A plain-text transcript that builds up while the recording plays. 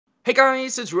Hey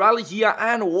guys, it's Raleigh here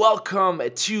and welcome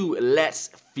to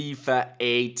Let's FIFA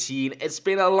 18. It's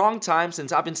been a long time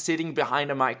since I've been sitting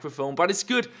behind a microphone, but it's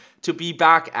good to be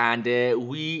back and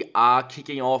we are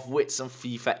kicking off with some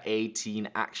FIFA 18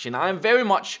 action. I'm very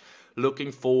much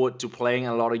looking forward to playing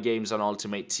a lot of games on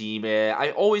Ultimate Team.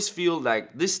 I always feel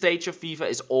like this stage of FIFA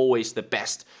is always the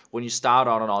best when you start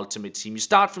out on Ultimate Team. You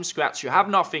start from scratch, you have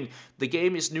nothing, the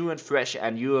game is new and fresh,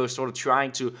 and you're sort of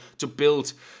trying to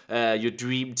build your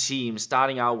dream team,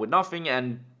 starting out with nothing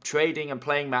and trading and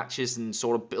playing matches and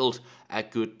sort of build a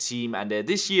good team. And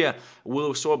this year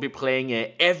we'll sort of be playing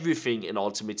everything in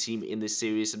Ultimate Team in this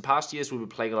series. In past years we've been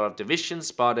playing a lot of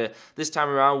divisions, but this time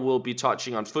around we'll be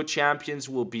touching on FUT Champions,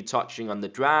 we'll be touching on the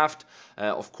draft,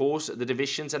 of course the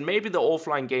divisions, and maybe the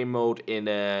offline game mode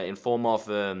in form of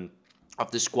the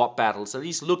squad battles. At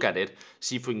least look at it,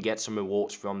 see if we can get some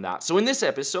rewards from that. So in this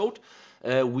episode,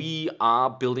 we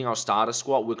are building our starter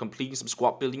squad. We're completing some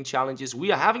squad building challenges.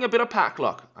 We are having a bit of pack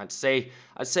luck. I'd say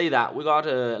that we got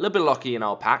a little bit lucky in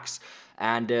our packs,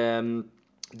 and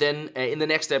then in the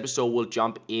next episode we'll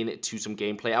jump into some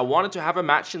gameplay. I wanted to have a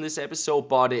match in this episode,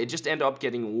 but it just ended up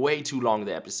getting way too long,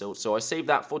 the episode, so I saved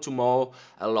that for tomorrow.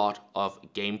 A lot of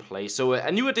gameplay. So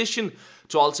a new addition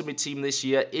to Ultimate Team this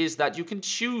year is that you can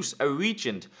choose a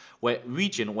region where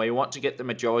you want to get the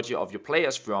majority of your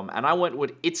players from, and I went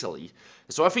with Italy.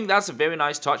 So I think that's a very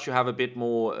nice touch. You have a bit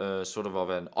more sort of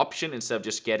an option instead of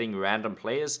just getting random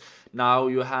players. Now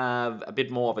you have a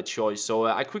bit more of a choice. So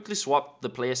I quickly swapped the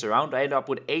players around. I ended up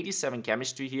with 87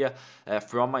 chemistry here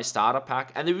from my starter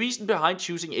pack. And the reason behind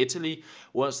choosing Italy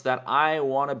was that I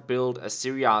want to build a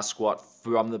Serie A squad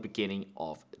from the beginning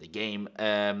of the game.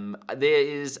 There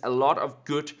is a lot of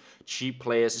good cheap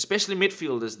players, especially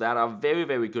midfielders, that are very,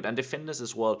 very good, and defenders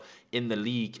as well in the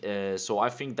league. So I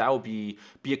think that would be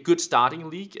a good starting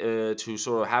league to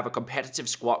sort of have a competitive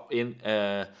squad in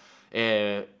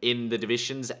the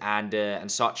divisions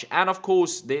and such. And of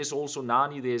course, there's also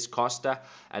Nani, there's Costa,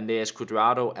 and there's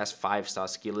Cuadrado as 5-star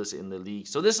skillers in the league.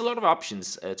 So there's a lot of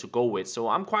options to go with. So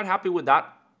I'm quite happy with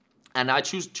that. And I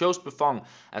chose Buffon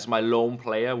as my lone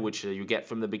player, which you get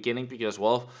from the beginning because,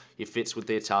 well, he fits with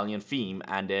the Italian theme.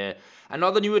 And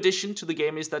another new addition to the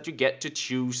game is that you get to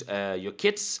choose your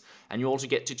kits, and you also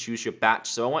get to choose your badge.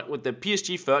 So I went with the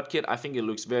PSG third kit. I think it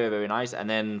looks very, very nice. And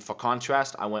then for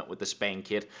contrast, I went with the Spain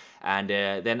kit, and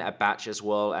then a badge as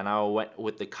well. And I went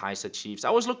with the Kaiser Chiefs.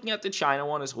 I was looking at the China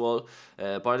one as well,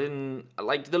 but I didn't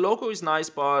like the logo is nice,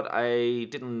 but I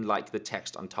didn't like the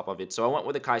text on top of it. So I went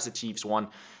with the Kaiser Chiefs one.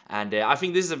 And I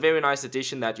think this is a very nice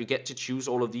addition that you get to choose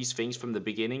all of these things from the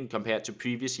beginning compared to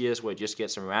previous years where you just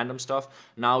get some random stuff.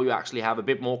 Now you actually have a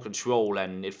bit more control,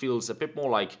 and it feels a bit more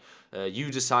like you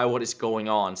decide what is going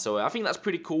on. So I think that's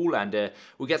pretty cool, and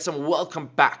we get some welcome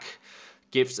back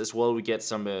gifts as well. We get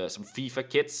some FIFA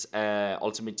kits,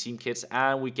 Ultimate Team kits,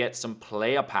 and we get some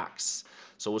player packs.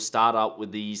 So we'll start out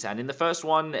with these, and in the first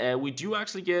one, we do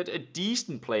actually get a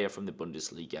decent player from the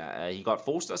Bundesliga. He got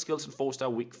 4-star skills and 4-star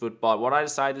weak foot, but what I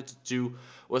decided to do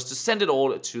was to send it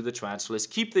all to the transfer list,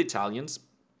 keep the Italians,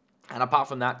 and apart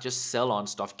from that, just sell on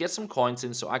stuff, get some coins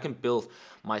in so I can build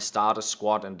my starter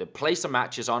squad and play some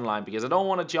matches online, because I don't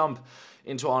want to jump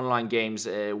into online games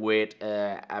with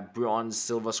a bronze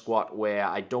silver squad where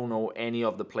I don't know any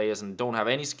of the players and don't have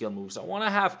any skill moves. I want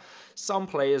to have some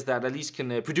players that at least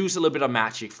can produce a little bit of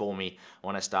magic for me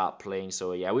when I start playing.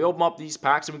 So yeah, we open up these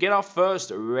packs and we get our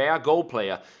first rare gold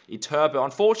player, Iturbe.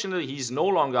 Unfortunately, he's no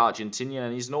longer Argentinian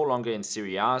and he's no longer in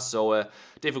Serie A, so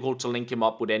difficult to link him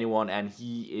up with anyone, and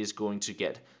he is going to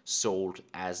get sold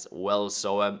as well.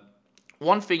 So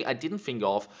one thing I didn't think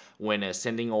of when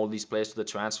sending all these players to the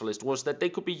transfer list was that they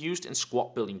could be used in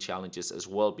squad building challenges as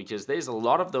well, because there's a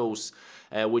lot of those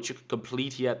which you can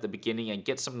complete here at the beginning and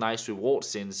get some nice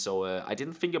rewards in. So I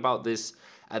didn't think about this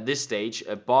at this stage,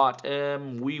 but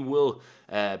we will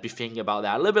be thinking about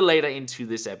that a little bit later into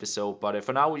this episode. But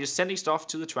for now, we're just sending stuff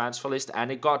to the transfer list,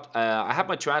 and it got I have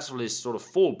my transfer list sort of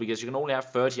full because you can only have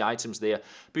 30 items there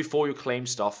before you claim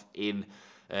stuff in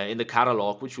the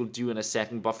catalog, which we'll do in a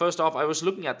second. But first off, I was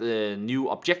looking at the new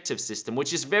objective system,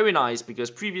 which is very nice because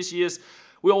previous years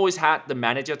we always had the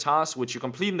manager tasks, which you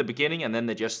complete in the beginning and then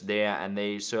they're just there and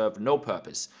they serve no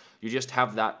purpose. You just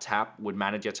have that tab with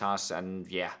manager tasks, and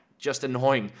yeah, just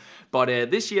annoying. But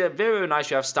this year, very, very nice.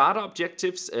 You have starter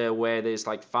objectives where there's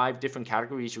like 5 different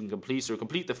categories you can complete. So you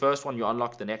complete the first one, you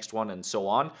unlock the next one, and so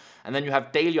on. And then you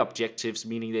have daily objectives,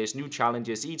 meaning there's new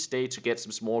challenges each day to get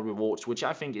some small rewards, which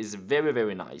I think is very,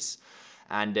 very nice.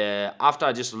 And after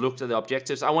I just looked at the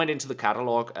objectives, I went into the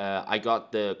catalog. I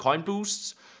got the coin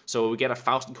boosts. So we get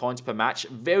 1,000 coins per match.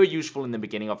 Very useful in the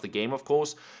beginning of the game, of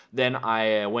course. Then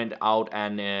I went out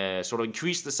and sort of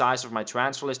increased the size of my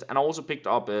transfer list, and I also picked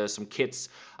up some kits.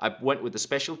 I went with the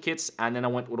special kits, and then I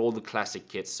went with all the classic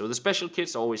kits. So the special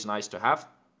kits are always nice to have.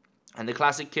 And the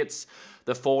classic kits,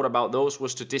 the thought about those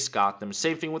was to discard them.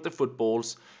 Same thing with the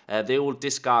footballs. They will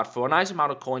discard for a nice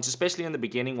amount of coins, especially in the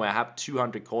beginning where I have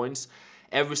 200 coins.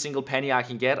 Every single penny I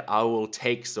can get, I will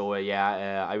take. So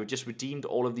I just redeemed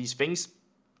all of these things.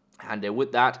 And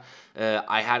with that,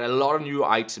 I had a lot of new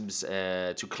items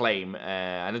to claim,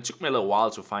 and it took me a little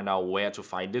while to find out where to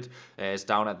find it. It's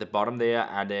down at the bottom there,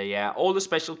 and all the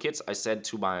special kits I sent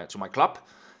to my club.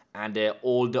 And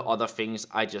all the other things,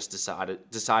 I just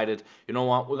decided, you know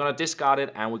what, we're going to discard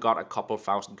it, and we got a couple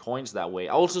thousand coins that way.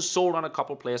 I also sold on a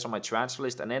couple players on my transfer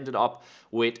list and ended up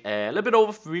with a little bit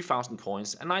over 3,000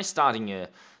 coins. A nice starting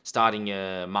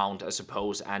mount, I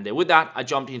suppose. And with that, I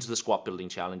jumped into the squad building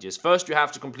challenges. First, you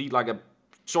have to complete like a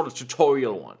sort of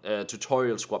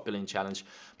tutorial squad building challenge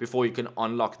before you can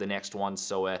unlock the next one.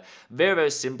 So very,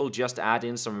 very simple, just add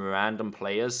in some random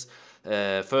players.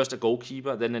 First a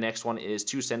goalkeeper, then the next one is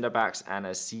 2 center backs and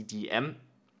a CDM.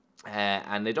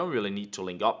 And they don't really need to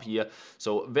link up here.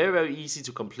 So very, very easy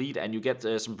to complete, and you get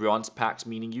some bronze packs,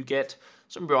 meaning you get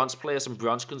some bronze players, some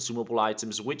bronze consumable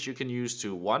items, which you can use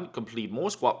to, 1, complete more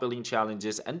squad building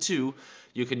challenges, and 2,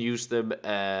 you can use them,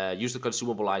 use the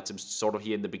consumable items sort of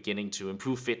here in the beginning to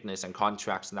improve fitness and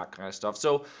contracts and that kind of stuff.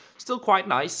 So still quite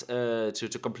nice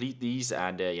to complete these,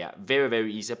 and yeah, very,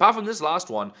 very easy. Apart from this last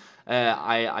one,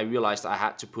 I realized I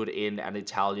had to put in an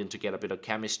Italian to get a bit of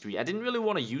chemistry. I didn't really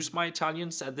want to use my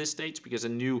Italians at this stage because I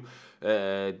knew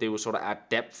they would sort of add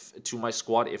depth to my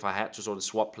squad if I had to sort of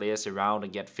swap players around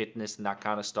and get fitness and that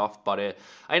kind of stuff. But I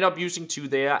ended up using 2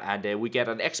 there, and we get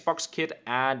an Xbox kit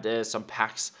and some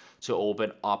packs to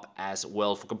open up as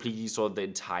well for completely sort of the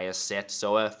entire set.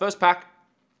 So first pack,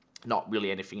 not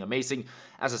really anything amazing.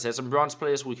 As I said, some bronze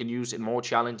players we can use in more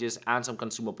challenges and some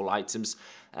consumable items.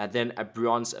 Then a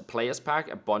bronze players pack,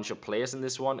 a bunch of players in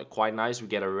this one, quite nice. We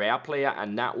get a rare player,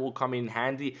 and that will come in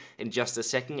handy in just a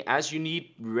second, as you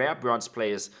need rare bronze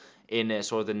players in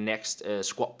sort of the next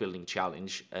squad building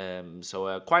challenge.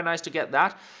 So quite nice to get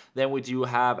that. Then we do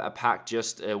have a pack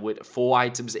just with 4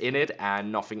 items in it,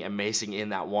 and nothing amazing in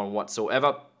that one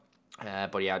whatsoever.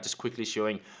 But yeah, just quickly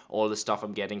showing all the stuff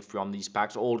I'm getting from these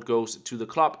packs. All goes to the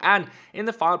club. And in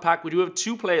the final pack, we do have a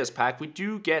 2 players pack. We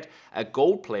do get a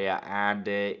gold player, and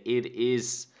it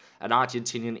is an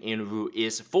Argentinian in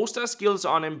Ruiz. 4-star skills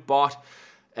on him, but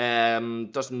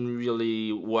doesn't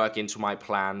really work into my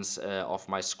plans of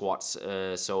my squads.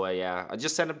 So yeah, I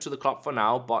just sent him to the club for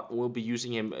now, but we'll be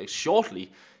using him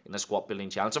shortly in a squad building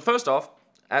challenge. So first off,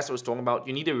 as I was talking about,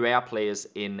 you need a rare players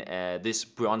in this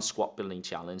bronze squad building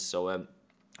challenge. So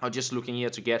I'm just looking here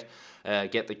to get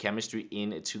the chemistry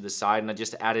in to the side, and I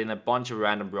just added in a bunch of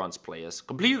random bronze players.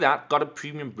 Completed that, got a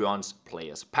premium bronze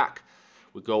players pack.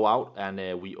 We go out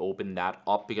and we open that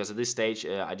up, because at this stage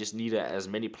I just need as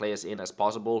many players in as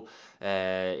possible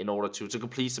in order to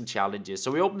complete some challenges. So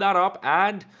we open that up,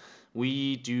 and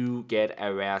we do get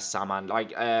a rare Saman.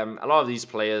 Like a lot of these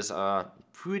players are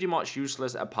pretty much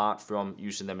useless apart from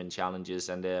using them in challenges.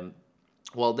 And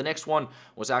well, the next one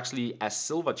was actually a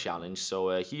silver challenge.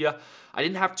 So here I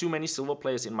didn't have too many silver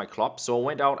players in my club, so I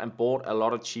went out and bought a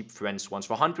lot of cheap friends ones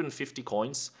for 150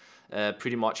 coins.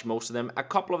 Pretty much most of them. A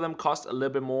couple of them cost a little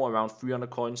bit more, around 300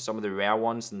 coins, some of the rare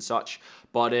ones and such.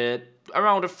 But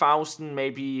around 1,000,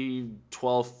 maybe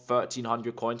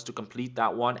 1,200-1,300 coins to complete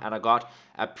that one. And I got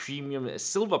a premium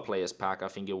silver players pack, I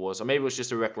think it was. Or maybe it was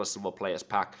just a regular silver players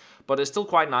pack. But it's still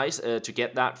quite nice to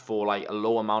get that for like a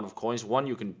low amount of coins. One,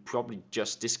 you can probably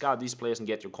just discard these players and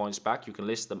get your coins back. You can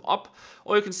list them up,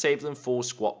 or you can save them for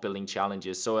squad building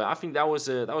challenges. So I think that was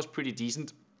pretty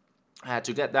decent.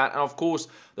 To get that. And of course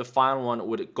the final one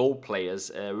with gold players,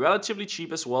 relatively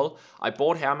cheap as well. I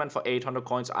bought Herman for 800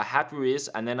 coins. I had Ruiz,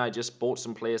 and then I just bought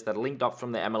some players that linked up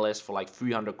from the MLS for like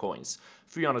 300 coins,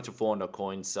 300 to 400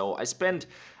 coins. So I spent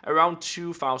around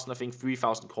 2,000, I think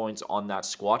 3,000 coins on that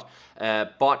squad,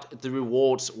 but the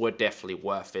rewards were definitely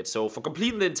worth it. So for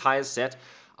completing the entire set,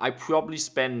 I probably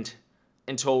spent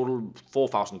in total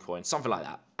 4,000 coins, something like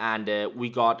that. And we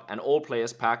got an all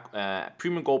players pack,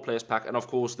 premium gold players pack, and of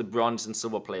course the bronze and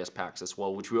silver players packs as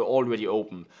well, which we were already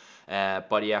open.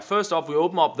 But yeah, first off, we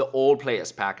open up the all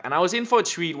players pack, and I was in for a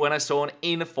treat when I saw an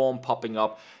inform popping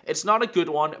up. It's not a good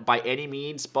one by any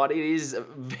means, but it is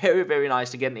very, very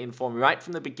nice to get an inform right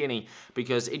from the beginning,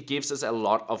 because it gives us a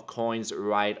lot of coins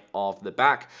right off the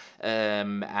back.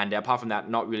 And apart from that,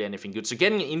 not really anything good. So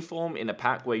getting an inform in a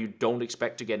pack where you don't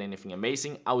expect to get anything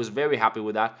amazing, I was very happy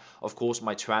with that. Of course,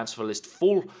 my transfer list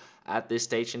full, at this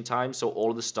stage in time, so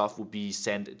all the stuff would be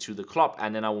sent to the club.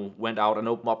 And then I went out and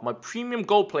opened up my premium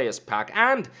gold players pack,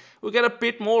 and we get a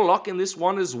bit more luck in this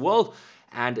one as well.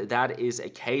 And that is a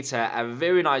Keita, a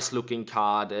very nice looking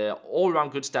card, all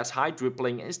around good stats, high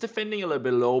dribbling, is defending a little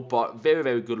bit low, but very,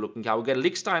 very good looking card. We get a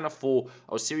Lichtsteiner for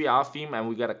our Serie A theme, and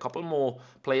we got a couple more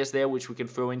players there which we can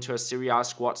throw into a Serie A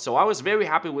squad. So I was very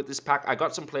happy with this pack. I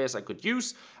got some players I could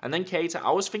use, and then Keita,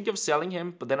 I was thinking of selling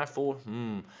him, but then I thought,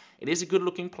 it is a good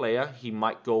looking player. He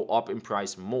might go up in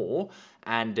price more,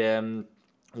 and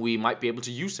we might be able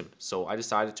to use him. So I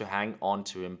decided to hang on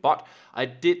to him. But I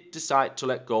did decide to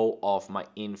let go of my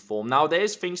inform. Now,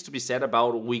 there's things to be said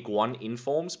about week 1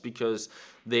 informs, because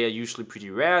they are usually pretty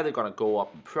rare. They're going to go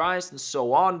up in price and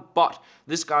so on. But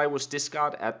this guy was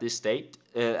discarded at this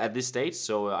stage.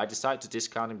 So I decided to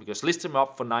discard him, because list him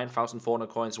up for 9,400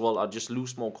 coins. Well, I'll just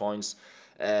lose more coins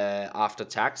after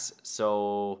tax.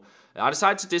 So I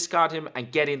decided to discard him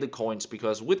and get in the coins,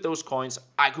 because with those coins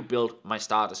I could build my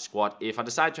starter squad. If I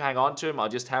decide to hang on to him, I'll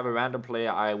just have a random player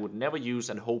I would never use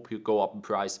and hope he'll go up in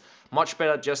price. Much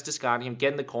better just discarding him,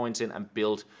 getting the coins in, and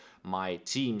build my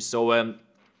team. So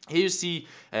here you see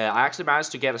I actually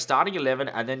managed to get a starting 11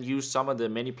 and then use some of the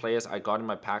many players I got in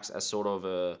my packs as sort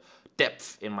of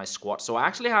depth in my squad. So I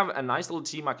actually have a nice little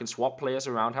team. I can swap players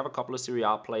around, have a couple of Serie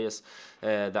A players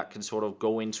that can sort of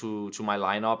go into my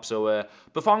lineup. So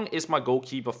Buffon is my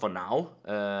goalkeeper for now,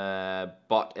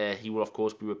 but he will of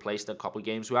course be replaced in a couple of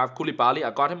games. We have Koulibaly,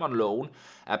 I got him on loan.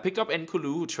 I picked up Nkulu,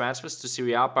 who transfers to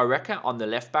Serie A. Barreca on the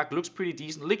left back, looks pretty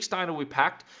decent. Lichtsteiner we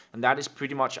packed, and that is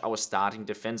pretty much our starting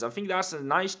defense. I think that's a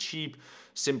nice, cheap,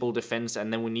 simple defense,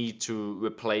 and then we need to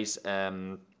replace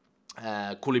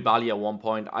Koulibaly at one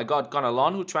point. I got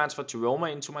Gonalon, who transferred to Roma,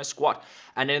 into my squad.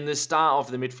 And then the star of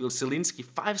the midfield, Zielinski,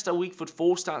 5-star weak foot,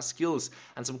 4-star skills,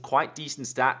 and some quite decent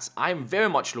stats. I'm very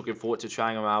much looking forward to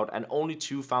trying him out, and only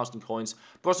 2,000 coins.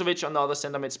 Brozovic on the other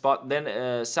centre mid spot. Then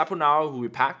Saponaro, who we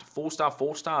packed, 4-star,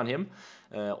 4-star on him.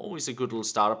 Always a good little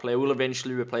starter player. We'll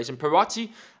eventually replace him.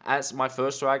 Perotti as my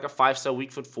first striker, 5-star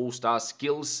weak foot, 4-star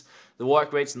skills. The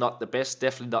work rate's not the best,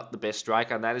 definitely not the best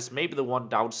striker, and that is maybe the one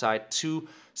downside to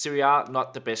Serie A,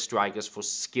 not the best strikers for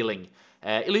skilling.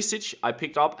 Ilicic, I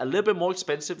picked up a little bit more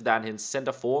expensive than his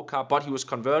center forward card, but he was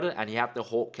converted and he had the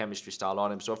Hawk chemistry style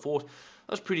on him, so I thought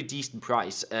that was a pretty decent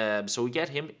price. So we get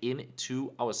him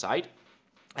into our side.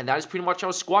 And that is pretty much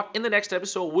our squad. In the next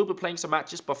episode, we'll be playing some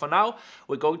matches, but for now,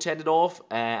 we're going to end it off,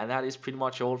 and that is pretty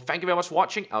much all. Thank you very much for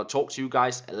watching. I'll talk to you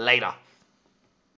guys later.